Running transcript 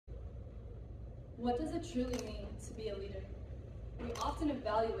What does it truly mean to be a leader? We often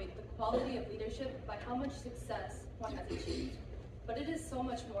evaluate the quality of leadership by how much success one has achieved, but it is so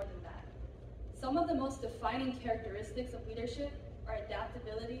much more than that. Some of the most defining characteristics of leadership are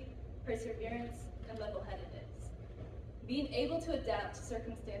adaptability, perseverance, and level-headedness. Being able to adapt to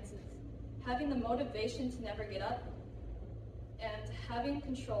circumstances, having the motivation to never get up, and having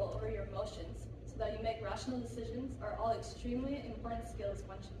control over your emotions so that you make rational decisions are all extremely important skills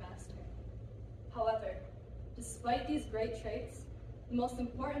one should master. However, despite these great traits, the most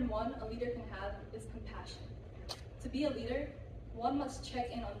important one a leader can have is compassion. To be a leader, one must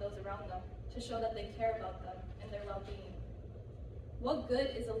check in on those around them to show that they care about them and their well-being. What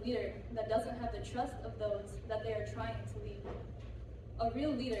good is a leader that doesn't have the trust of those that they are trying to lead? A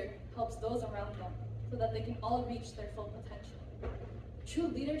real leader helps those around them so that they can all reach their full potential. True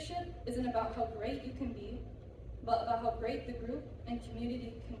leadership isn't about how great you can be, but about how great the group and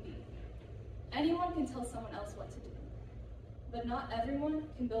community can be. Anyone can tell someone else what to do, but not everyone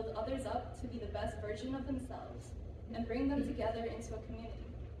can build others up to be the best version of themselves and bring them together into a community.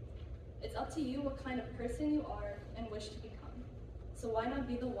 It's up to you what kind of person you are and wish to become. So why not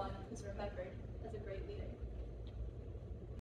be the one who's remembered as a great leader?